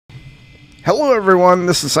Hello everyone,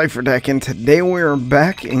 this is Cipher, and today we're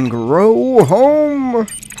back in Grow Home.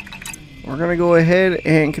 We're gonna go ahead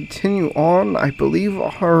and continue on. I believe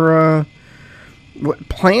our what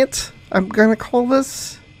plant I'm gonna call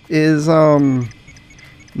this is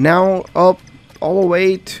now up all the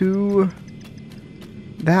way to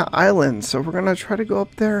that island. So we're gonna try to go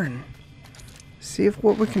up there and see if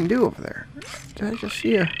what we can do over there. Did I just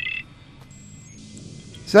see a...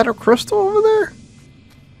 Is that a crystal over there?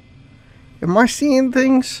 Am I seeing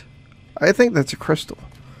things? I think that's a crystal.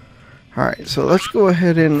 Alright, so let's go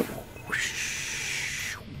ahead and...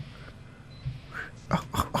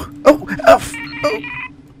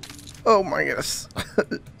 Oh my goodness.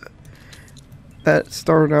 That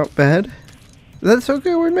started out bad. That's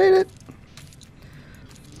okay, we made it.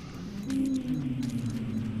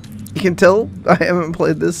 You can tell I haven't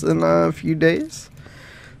played this in a few days.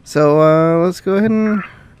 So let's go ahead and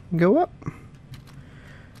go up.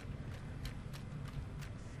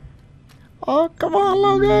 Oh, come on,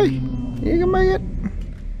 little guy. You can make it.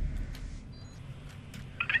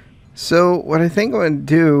 So, what I think I'm going to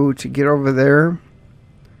do to get over there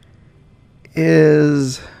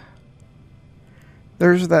is...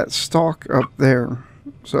 There's that stalk up there.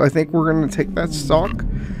 So, I think we're going to take that stalk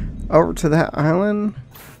over to that island.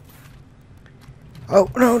 Oh,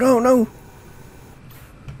 no, no, no.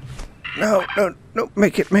 No, no, no.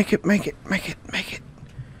 Make it, make it, make it, make it, make it.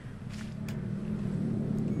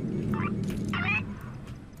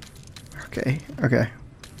 Okay, okay.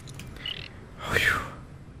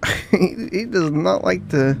 He does not like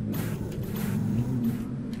to...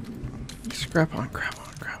 Just grab on, grab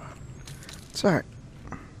on, grab on. It's alright.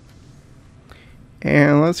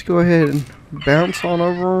 And let's go ahead and bounce on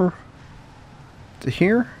over to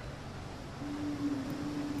here.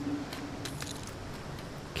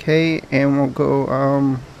 Okay, and we'll go,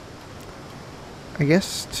 I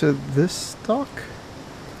guess to this dock?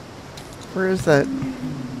 Where is that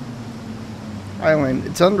island?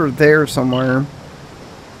 It's under there somewhere.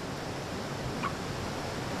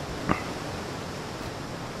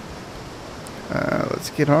 Let's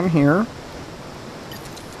get on here.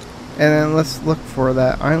 And then let's look for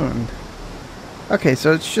that island. Okay,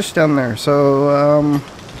 so it's just down there. So,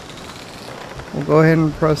 we'll go ahead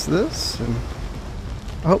and press this. And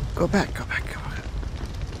oh, go back, go back, go back.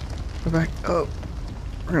 Go back. Oh,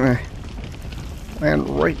 we're gonna land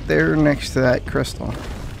right there next to that crystal.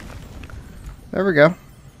 There we go.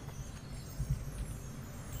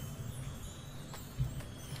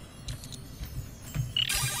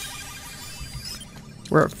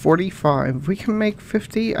 We're at 45. We can make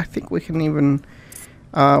 50. I think we can even,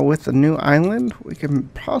 with the new island, we can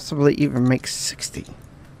possibly even make 60.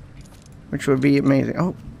 Which would be amazing.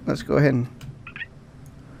 Oh, let's go ahead and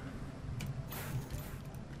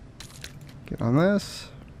get on this.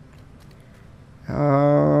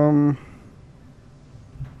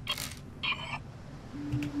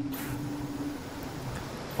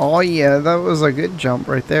 Oh yeah, that was a good jump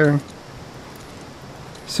right there.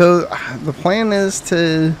 So the plan is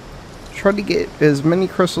to try to get as many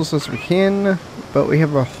crystals as we can, but we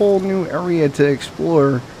have a whole new area to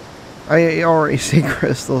explore. I already see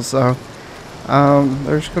crystals, so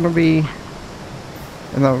there's gonna be,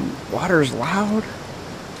 and the water's loud.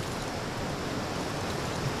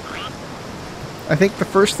 I think the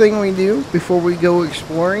first thing we do before we go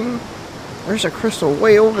exploring, there's a crystal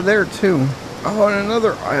way over there too. Oh, and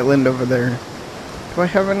another island over there. Do I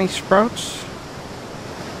have any sprouts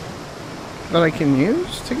that I can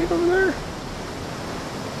use to get over there?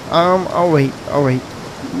 I'll wait.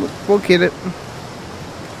 We'll get it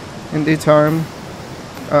in due time.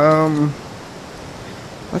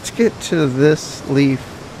 Let's get to this leaf.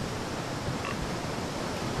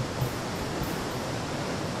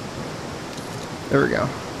 There we go.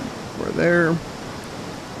 We're there.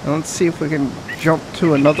 And let's see if we can jump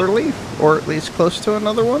to another leaf, or at least close to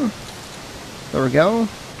another one. There we go.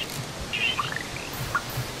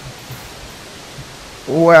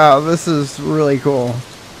 Wow, this is really cool.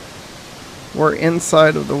 We're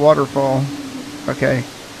inside of the waterfall. Okay,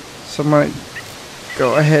 so I might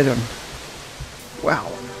go ahead and...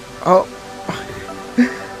 Wow. Oh.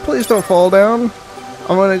 Please don't fall down.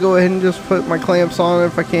 I'm going to go ahead and just put my clamps on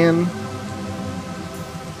if I can.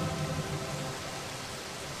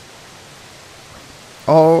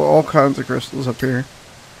 All kinds of crystals up here.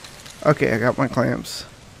 Okay, I got my clamps.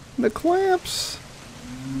 The clamps!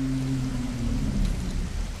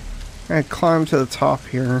 I climb to the top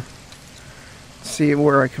here. See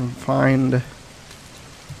where I can find...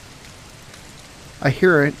 I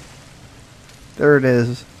hear it. There it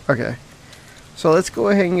is. Okay. So let's go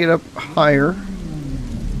ahead and get up higher.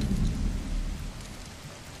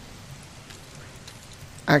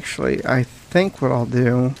 Actually, I think what I'll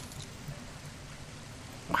do...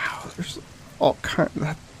 Wow, there's all kind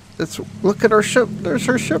of... Look at our ship. There's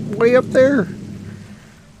our ship way up there.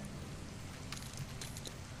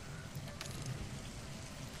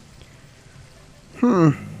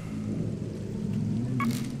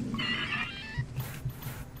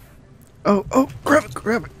 Oh,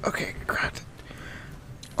 grab it. Okay, grabbed it.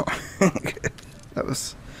 Oh, that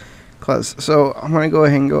was close. So I'm gonna go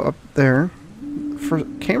ahead and go up there. For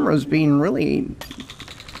cameras being really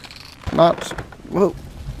not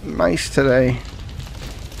nice today.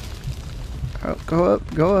 Oh,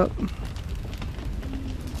 go up.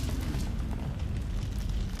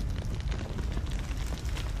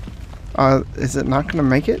 Is it not gonna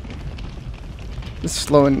make it? It's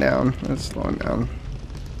slowing down.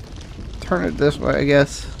 Turn it this way, I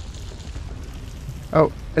guess.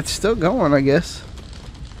 Oh, it's still going, I guess.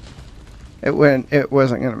 It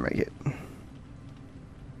wasn't gonna make it.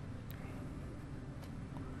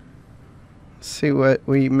 Let's see what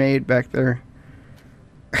we made back there.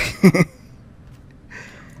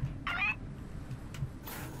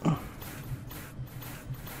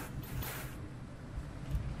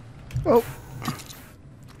 Oh,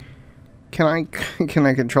 can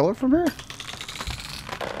I control it from here?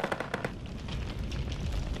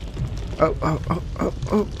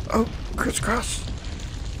 Oh, crisscross.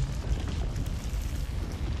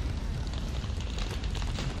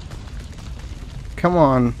 Come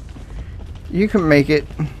on, you can make it.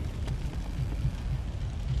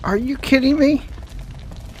 Are you kidding me?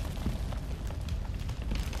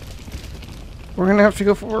 We're gonna have to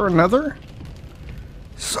go for another?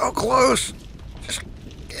 So close. Just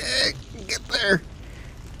get there.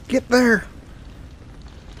 Get there.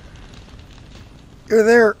 You're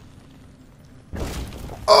there.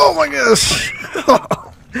 Oh my gosh.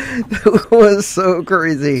 That was so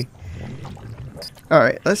crazy.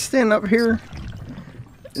 Alright, let's stand up here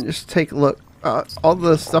and just take a look. All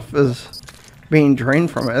the stuff is being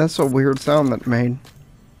drained from it. That's a weird sound that it made.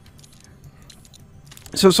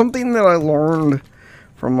 So something that I learned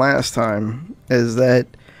from last time is that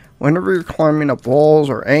whenever you're climbing up walls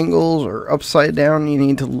or angles or upside down, you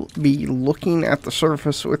need to be looking at the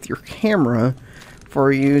surface with your camera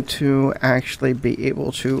for you to actually be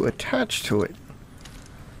able to attach to it.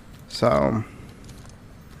 So,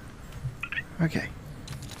 okay.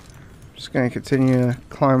 Just going to continue to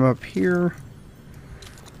climb up here.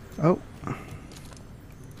 Oh.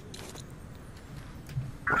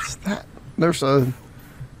 What's that? There's a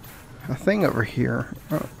thing over here.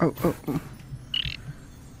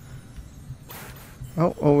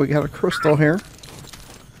 Oh, we got a crystal here.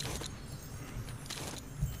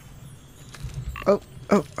 Oh.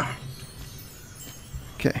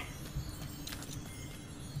 Okay.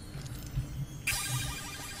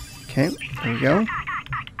 Okay, there we go.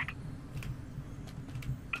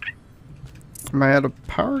 Am I out of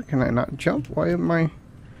power? Can I not jump? Why am I...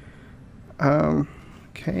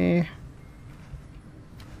 okay.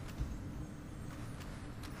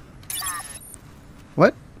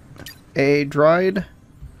 What? A dried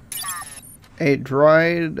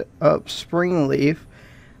up spring leaf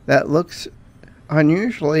that looks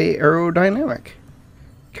unusually aerodynamic.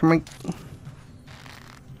 Can we...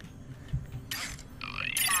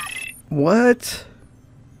 What?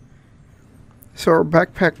 So our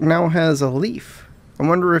backpack now has a leaf. I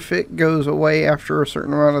wonder if it goes away after a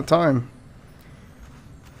certain amount of time.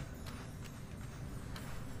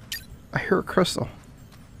 I hear a crystal.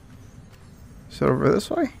 Is it over this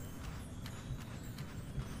way?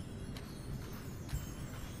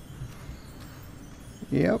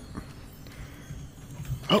 Yep.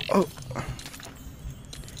 Oh.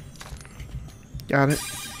 Got it.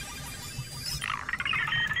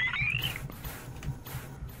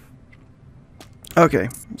 Okay,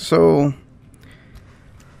 so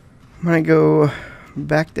I'm gonna go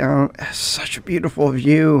back down. It's such a beautiful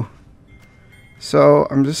view. So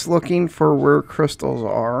I'm just looking for where crystals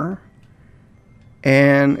are,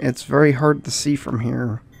 and it's very hard to see from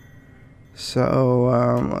here. So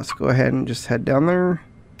let's go ahead and just head down there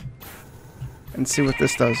and see what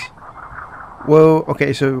this does. Whoa,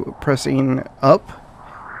 okay, so pressing up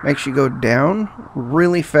makes you go down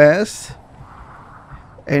really fast.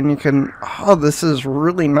 And you can, oh, this is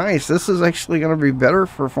really nice. This is actually going to be better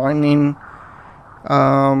for finding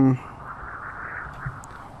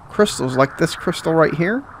crystals like this crystal right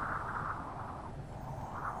here.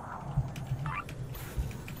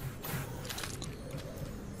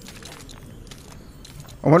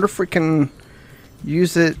 I wonder if we can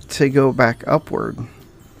use it to go back upward.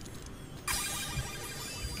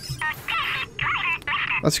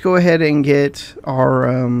 Let's go ahead and get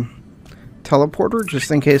our teleporter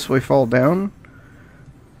just in case we fall down.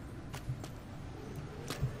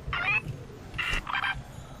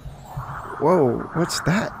 Whoa, what's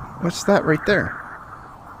that? What's that right there?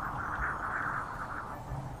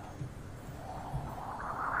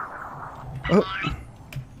 Oh.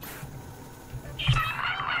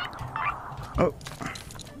 Oh.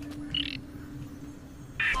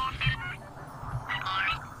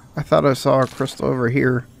 I thought I saw a crystal over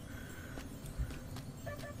here.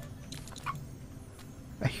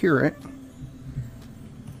 I hear it.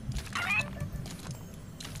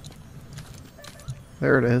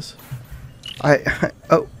 There it is.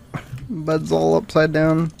 Oh, Bud's all upside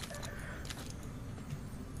down.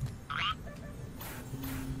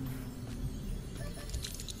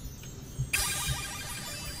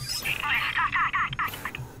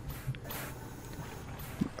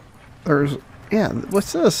 There's, yeah,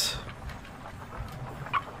 what's this?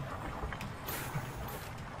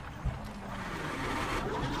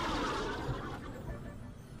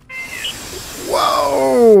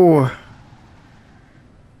 Whoa!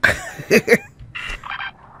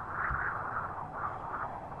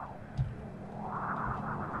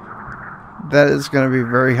 That is going to be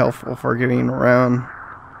very helpful for getting around.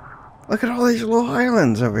 Look at all these little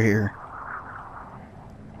islands over here.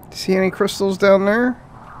 See any crystals down there?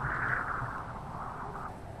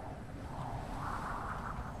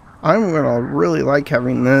 I'm going to really like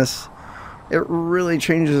having this. It really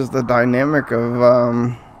changes the dynamic of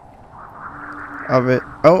it.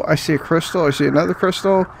 Oh, I see a crystal. I see another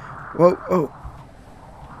crystal. Whoa, whoa.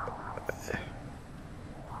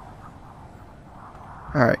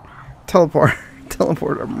 Alright. Teleport.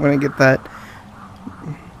 Teleport. I'm going to get that.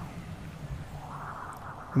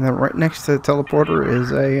 And then right next to the teleporter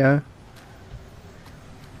is a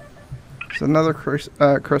it's another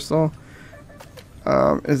crystal.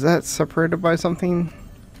 Is that separated by something?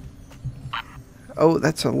 Oh,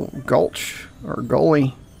 that's a little gulch or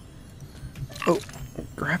gully. Oh,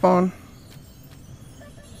 grab on.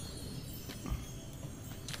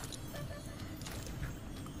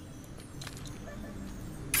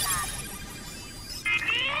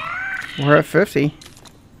 We're at 50.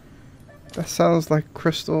 That sounds like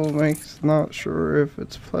crystal makes. Not sure if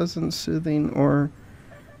it's pleasant, soothing, or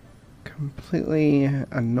completely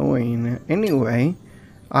annoying. Anyway,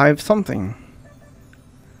 I have something.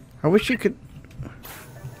 I wish you could.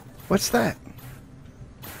 What's that?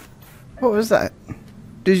 What was that?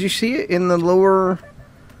 Did you see it in the lower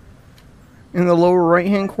right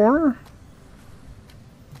hand corner?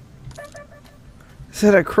 Is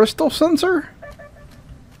that a crystal sensor?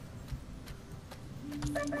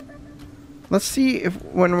 Let's see if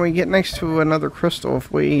when we get next to another crystal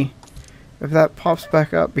if that pops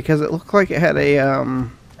back up, because it looked like it had a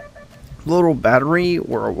little battery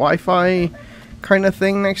or a Wi-Fi kind of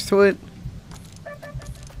thing next to it.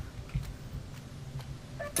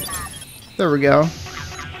 There we go.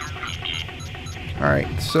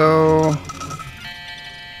 Alright, so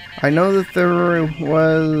I know that there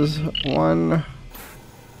was one.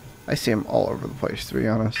 I see them all over the place, to be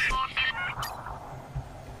honest.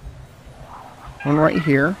 One right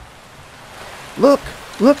here. Look!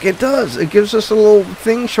 Look, it does! It gives us a little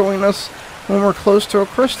thing showing us when we're close to a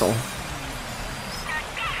crystal.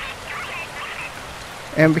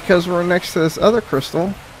 And because we're next to this other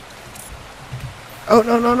crystal... Oh,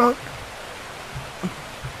 no, no, no!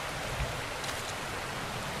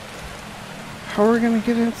 How are we going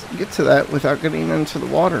to get to that without getting into the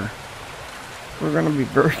water? We're going to be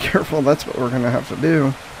very careful. That's what we're going to have to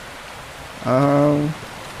do.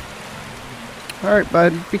 Alright,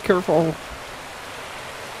 bud. Be careful.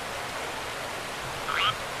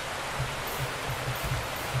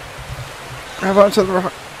 Grab onto the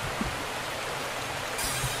rock.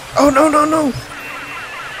 Oh, no, no, no!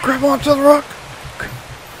 Grab onto the rock!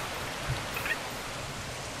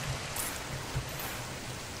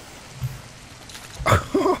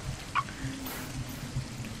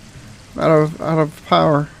 out of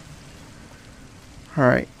power.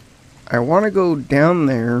 Alright. I want to go down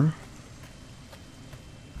there.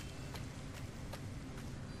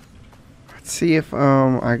 Let's see if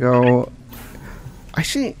I go. I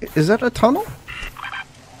see. Is that a tunnel?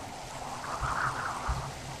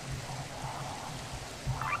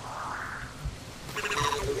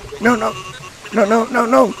 No, no. No, no, no,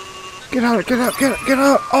 no. Get out, get out, get out, get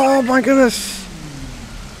out. Oh my goodness.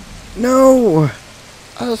 No.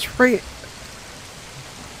 That's right.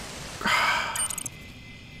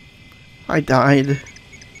 I died.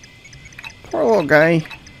 Poor little guy.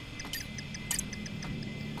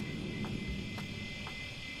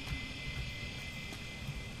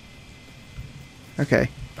 Okay.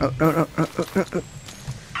 Oh, no, no, no, no, no, no.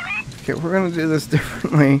 Okay, we're gonna do this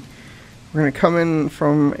differently. We're gonna come in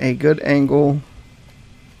from a good angle,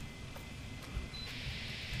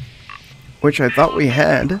 which I thought we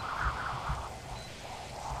had.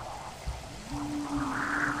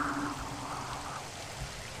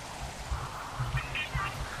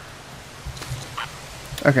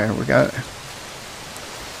 Okay, we got it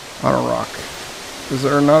on a rock. Is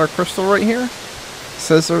there not a crystal right here? It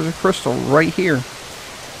says there's a crystal right here.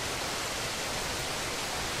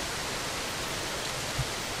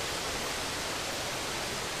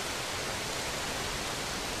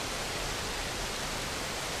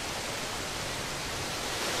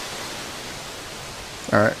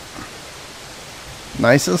 Alright.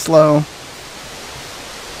 Nice and slow.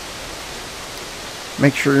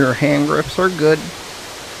 Make sure your hand grips are good.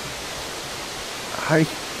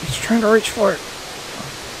 He's trying to reach for it.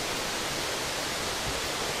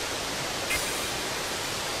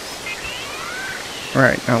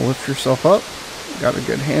 Alright, now lift yourself up. Got a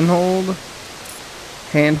good handhold.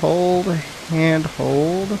 Handhold.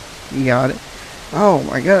 Handhold. You got it. Oh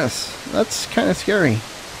my goodness. That's kind of scary.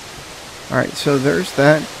 Alright, so there's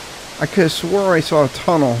that. I could have swore I saw a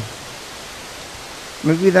tunnel.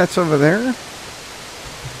 Maybe that's over there?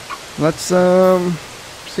 Let's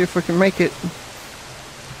see if we can make it.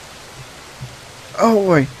 Oh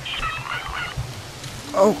boy.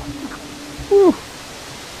 Oh. Whew.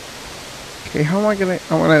 Okay, how am I gonna...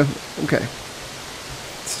 Okay.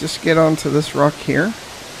 Let's just get onto this rock here.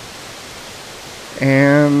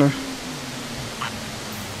 And...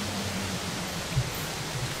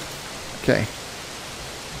 Okay.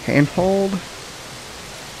 Handhold.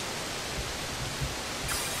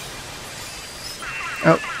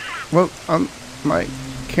 Oh. Well, my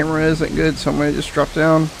camera isn't good, so I'm gonna just drop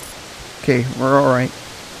down. Okay, we're alright.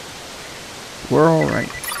 We're alright.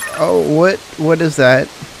 Oh, what is that?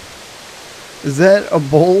 Is that a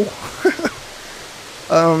bowl?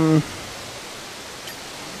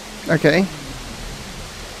 Okay.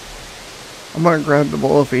 I'm gonna grab the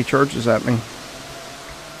bowl if he charges at me.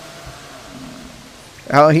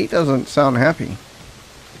 Oh, he doesn't sound happy.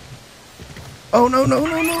 Oh, no, no,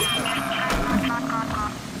 no, no.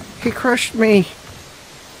 He crushed me.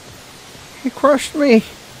 He crushed me.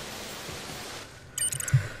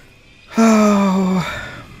 Oh.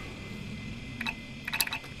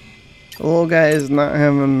 The little guy is not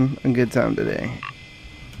having a good time today.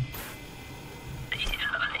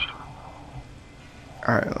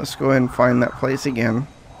 Alright, let's go ahead and find that place again.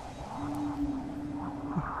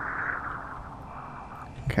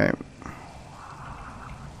 Okay.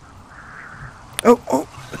 Oh!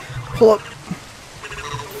 Pull up!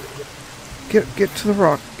 Get to the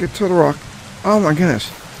rock. Get to the rock. Oh my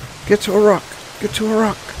goodness. Get to a rock. Get to a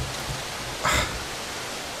rock.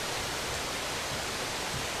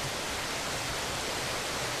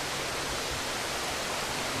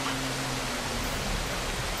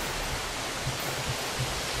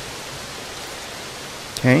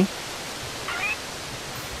 Okay.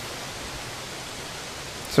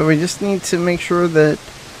 So we just need to make sure that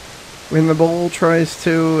when the bull tries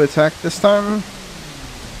to attack this time...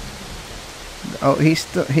 Oh, he's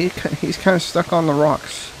kind of stuck on the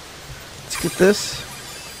rocks. Let's get this.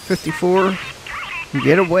 54.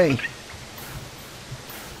 Get away.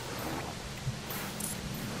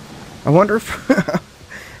 I wonder if...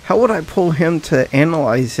 how would I pull him to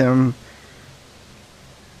analyze him?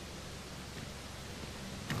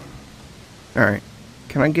 Alright.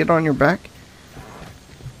 Can I get on your back?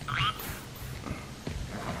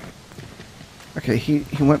 Okay, he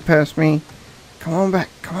went past me. Come on back.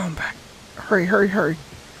 Come on back. Hurry, hurry, hurry.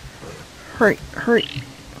 Hurry, hurry.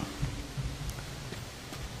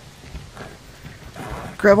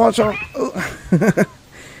 Grab on some. Oh.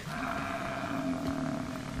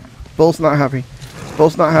 Bull's not happy.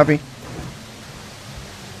 Bull's not happy.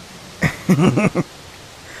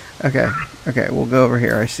 Okay, we'll go over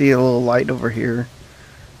here. I see a little light over here.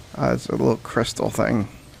 It's a little crystal thing.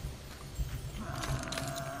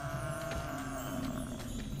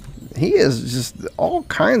 He is just all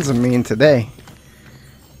kinds of mean today.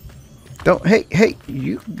 Hey,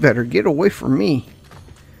 you better get away from me.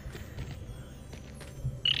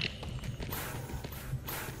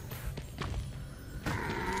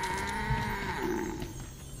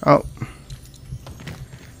 Oh.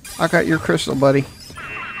 I got your crystal, buddy.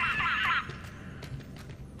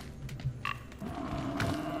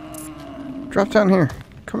 Drop down here.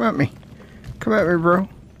 Come at me. Come at me, bro.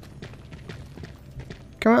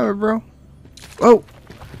 Come at me, bro. Oh!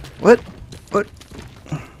 What? What?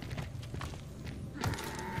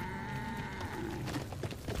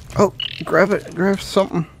 Oh, grab it. Grab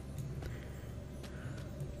something.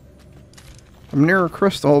 I'm near a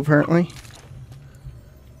crystal, apparently.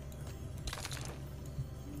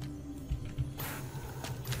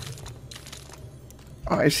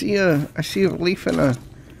 Oh, I see a leaf and a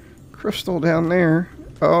crystal down there.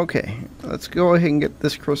 Okay, let's go ahead and get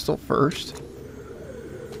this crystal first.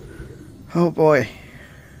 Oh boy.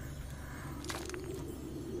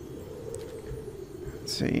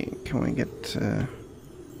 Let's see, can we get a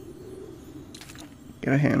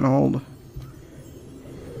handhold?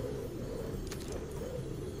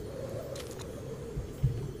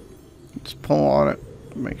 Let's pull on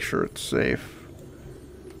it, make sure it's safe.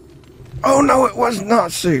 Oh no, it was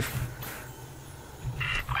not safe.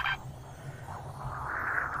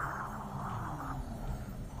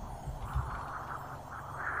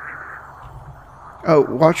 Oh,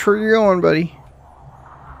 watch where you're going, buddy.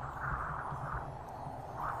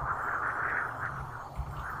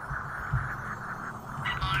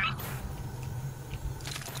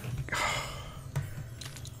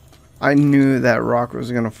 I knew that rock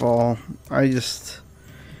was gonna fall. I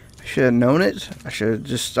should have known it. I should have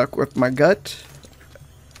just stuck with my gut.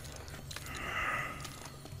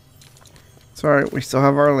 It's alright, we still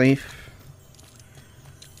have our leaf.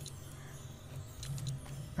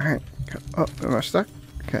 Alright. Oh, am I stuck?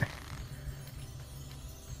 Okay.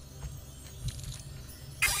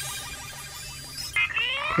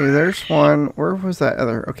 Okay, there's one. Where was that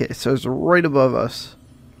other? Okay, so it's right above us.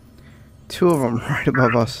 Two of them right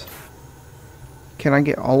above us. Can I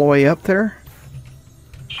get all the way up there?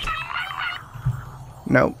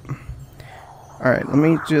 Nope. Alright, let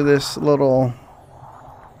me do this little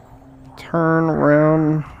turn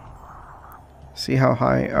around. See how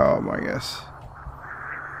high? Oh my gosh.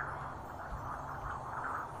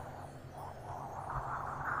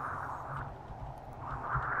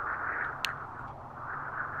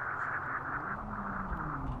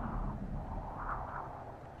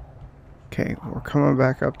 Okay, we're coming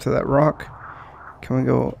back up to that rock. Can we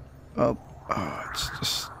go up? Oh, it's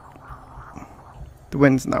just... the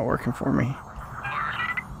wind's not working for me.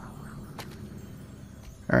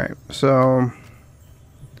 Alright, so...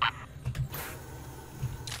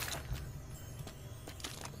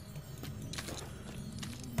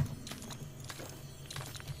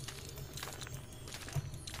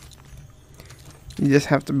 you just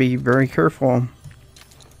have to be very careful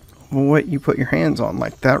what you put your hands on.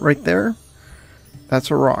 Like that right there, that's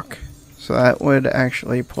a rock. So that would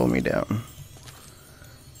actually pull me down.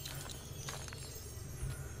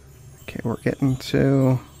 Okay, we're getting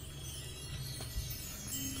to...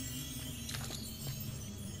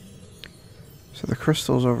 so the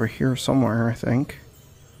crystal's over here somewhere, I think.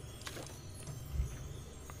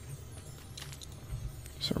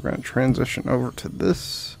 So we're going to transition over to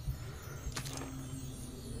this.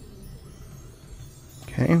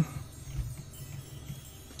 Okay.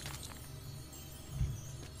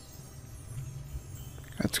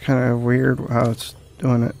 That's kind of weird how it's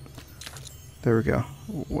doing it. There we go.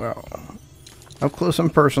 Wow. Up close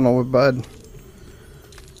and personal with Bud.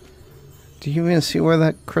 Do you even see where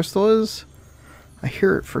that crystal is? I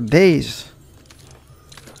hear it for days.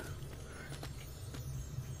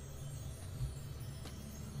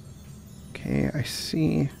 Okay, I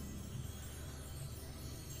see.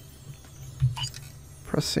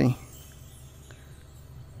 Press C.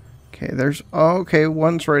 Okay, there's... oh, okay,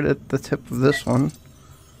 one's right at the tip of this one.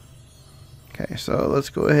 Okay, so let's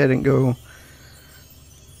go ahead and go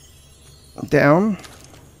down.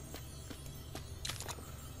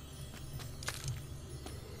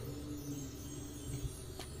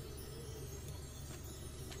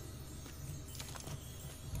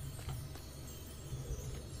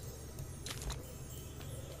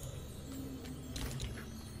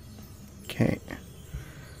 Okay.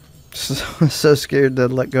 So scared to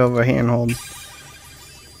let go of a handhold.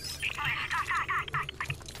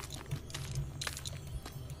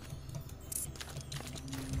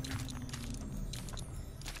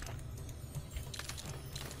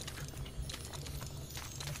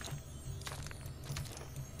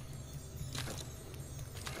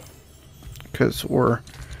 Because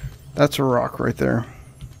that's a rock right there.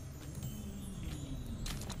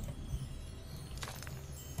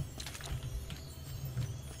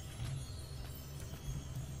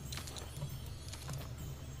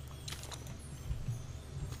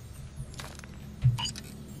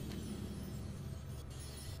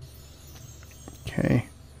 Okay.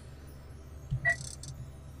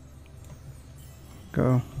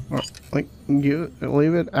 Go. Well, like, you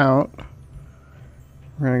leave it out.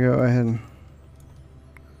 We're gonna go ahead and...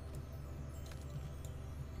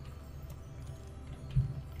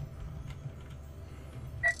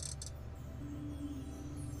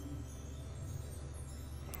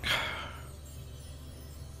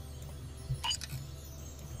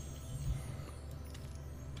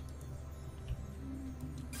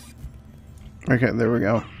 Okay, there we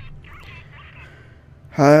go.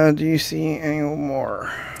 Do you see any more?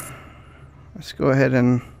 Let's go ahead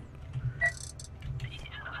and...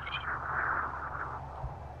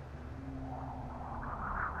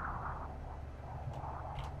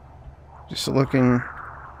 Just looking...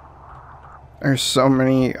 There's so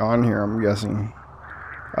many on here, I'm guessing.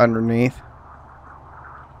 Underneath.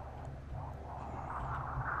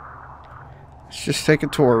 Let's just take a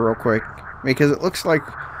tour real quick. Because it looks like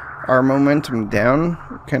our momentum down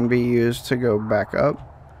can be used to go back up.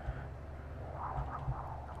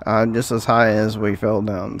 Just as high as we fell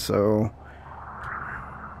down, so...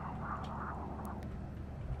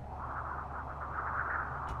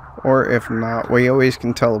 Or if not, we always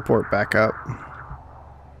can teleport back up.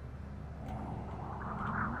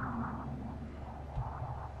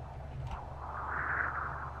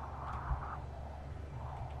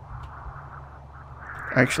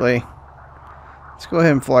 Actually, let's go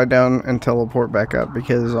ahead and fly down and teleport back up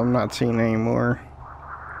because I'm not seeing any more.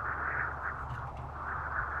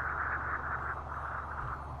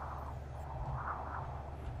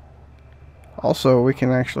 Also, we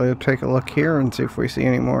can actually take a look here and see if we see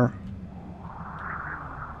any more.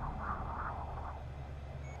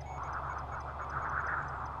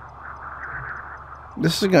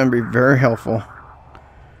 This is going to be very helpful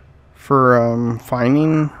for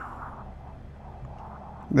finding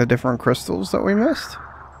the different crystals that we missed.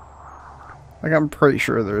 Like, I'm pretty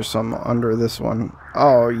sure there's some under this one.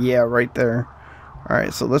 Oh, yeah, right there.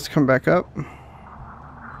 Alright, so let's come back up.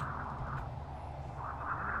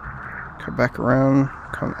 Come back around.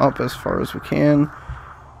 Come up as far as we can.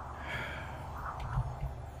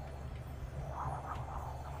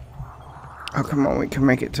 Oh, come on, we can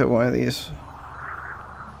make it to one of these.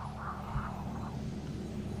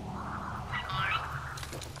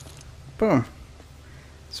 Boom.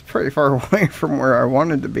 It's pretty far away from where I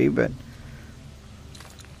wanted to be, but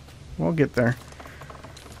we'll get there.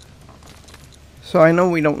 So I know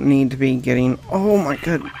we don't need to be getting... Oh my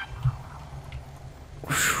god.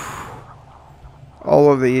 All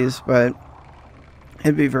of these, but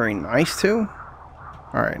it'd be very nice to.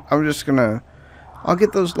 Alright, I'm just gonna... I'll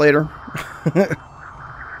get those later. I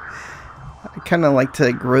kind of like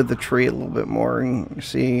to grow the tree a little bit more and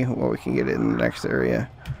see what we can get in the next area.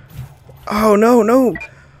 Oh, no, no!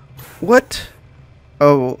 What?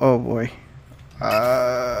 Oh, oh boy.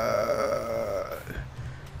 I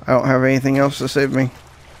don't have anything else to save me.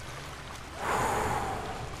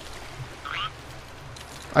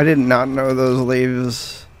 I did not know those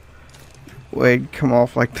leaves would come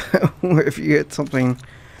off like that if you hit something.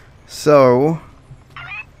 So,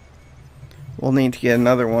 we'll need to get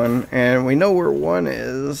another one. And we know where one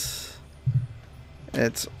is.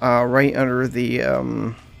 It's right under the,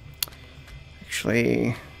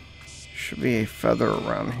 actually... should be a feather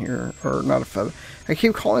around here, or not a feather. I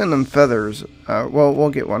keep calling them feathers. Well,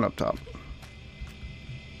 we'll get one up top.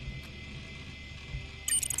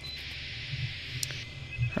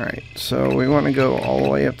 Alright, so we want to go all the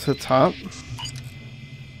way up to the top.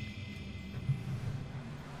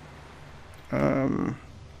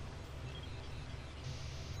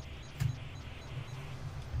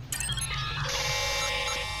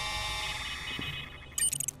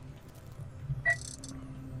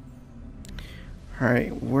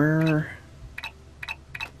 Alright, where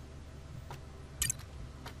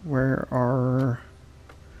are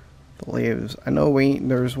the leaves? I know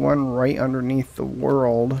there's one right underneath the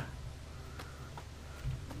world.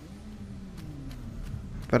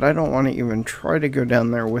 But I don't want to even try to go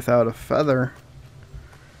down there without a feather.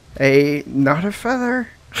 Not a feather?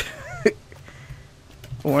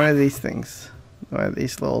 One of these things. One of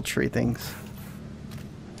these little tree things.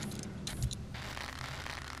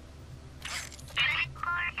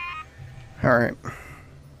 Alright.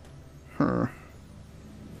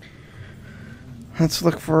 Let's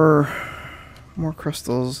look for more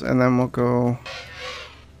crystals and then we'll go...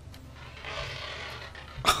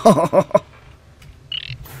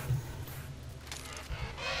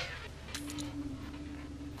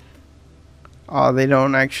 Oh, they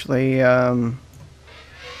don't actually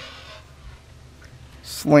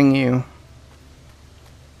sling you.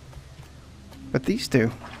 But these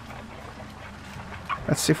do.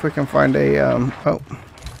 Let's see if we can find a, oh.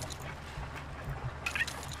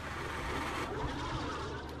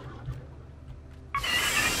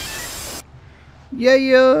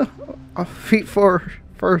 Yeah. Feet forward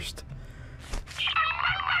first.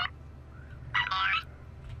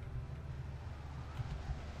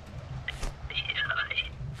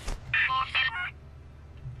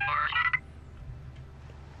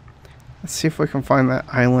 Let's see if we can find that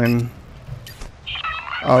island.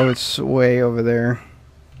 Oh, it's way over there.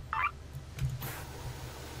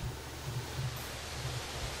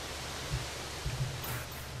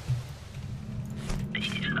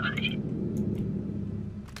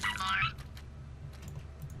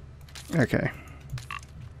 Okay.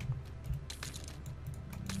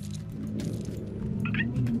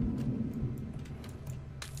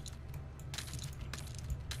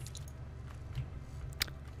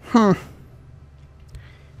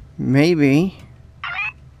 Maybe.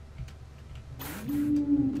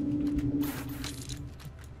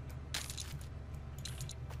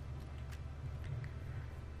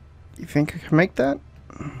 You think I can make that?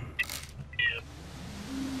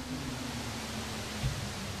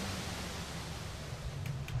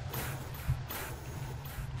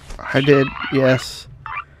 I did, yes.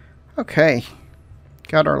 Okay.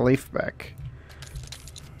 Got our leaf back.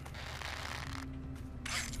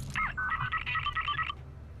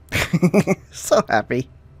 So happy.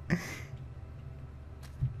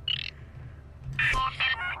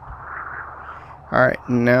 Alright,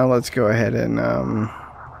 now let's go ahead and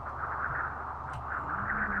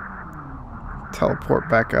teleport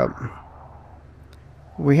back up.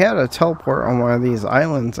 We had a teleport on one of these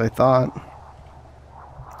islands, I thought.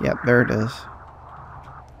 Yep, there it is.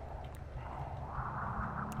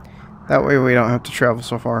 That way we don't have to travel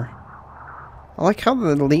so far. I like how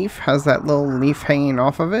the leaf has that little leaf hanging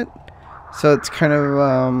off of it. So it's kind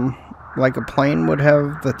of like a plane would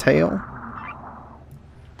have the tail.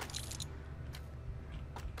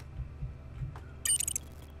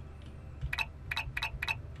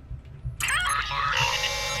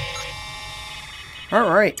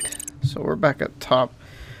 Alright, so we're back at top.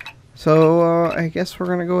 So I guess we're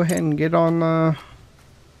gonna go ahead and get on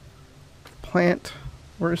plant.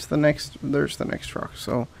 Where's the next? There's the next rock.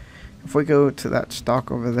 So if we go to that stalk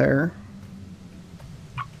over there.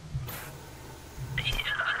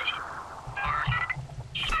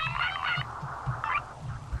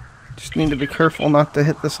 Just need to be careful not to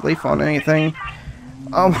hit this leaf on anything.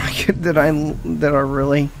 Oh my god, did I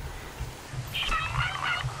really?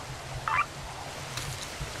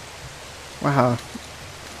 Wow.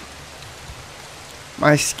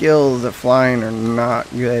 My skills at flying are not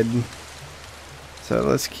good. So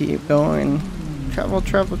let's keep going. Travel,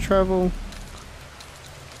 travel, travel.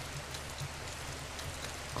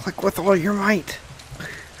 Click with all your might.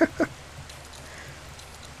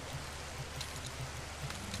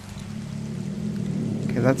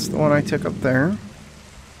 Okay, that's the one I took up there.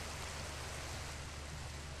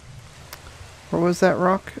 Where was that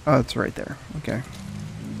rock? Oh, it's right there. Okay.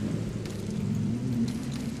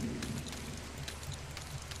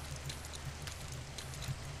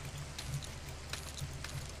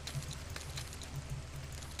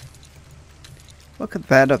 Look at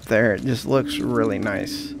that up there. It just looks really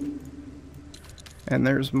nice. And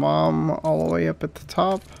there's Mom all the way up at the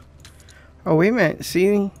top. Oh, wait a minute.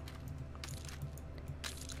 See?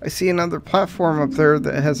 I see another platform up there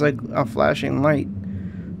that has like a flashing light.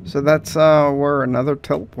 So that's where another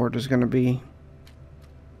teleport is going to be.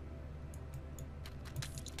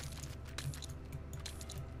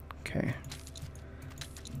 Okay.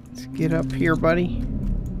 Let's get up here, buddy.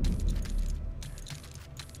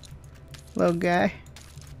 Little guy.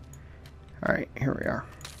 Alright, here we are.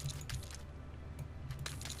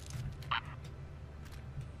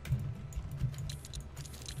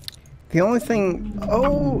 The only thing...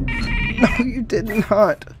 Oh! No, you did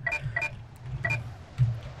not!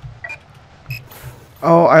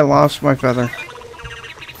 Oh, I lost my feather.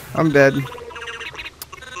 I'm dead.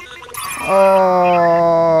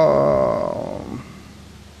 Oh!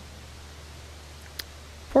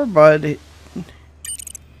 Poor bud.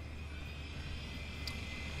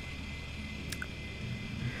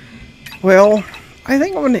 Well, I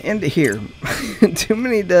think I'm going to end it here. Too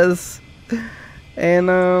many deaths.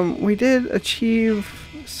 And we did achieve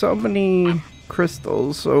so many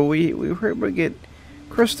crystals. So we were able to get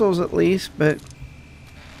crystals at least, but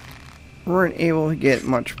we weren't able to get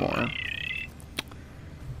much more.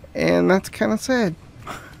 And that's kind of sad.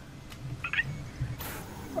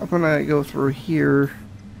 I'm going to go through here.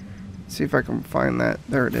 See if I can find that.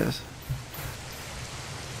 There it is.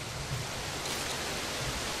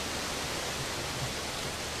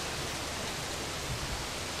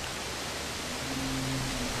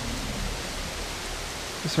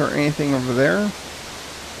 Is there anything over there?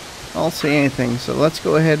 I don't see anything, so let's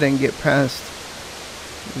go ahead and get past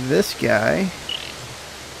this guy.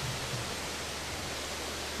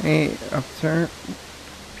 Hey, up there.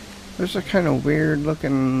 There's a kind of weird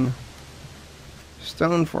looking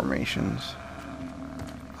stone formations.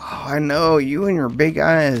 Oh, I know, you and your big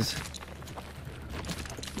eyes.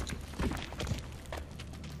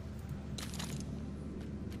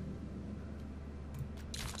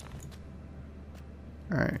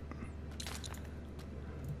 Alright.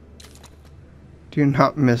 Do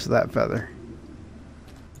not miss that feather.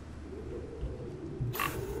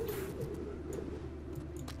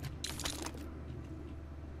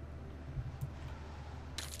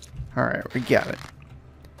 Alright, we got it.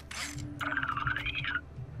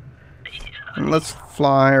 And let's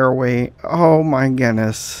fly our way. Oh my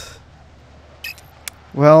goodness.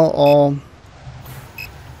 Well, all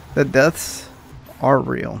the deaths are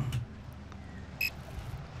real.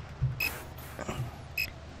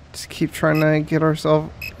 Just keep trying to get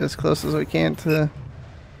ourselves as close as we can to...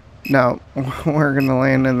 No, we're gonna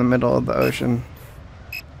land in the middle of the ocean.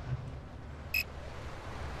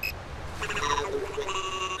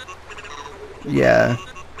 Yeah.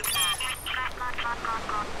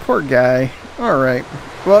 Poor guy. Alright.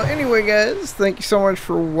 Well, anyway, guys, thank you so much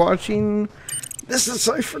for watching. This is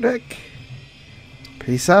Cipher.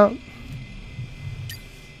 Peace out.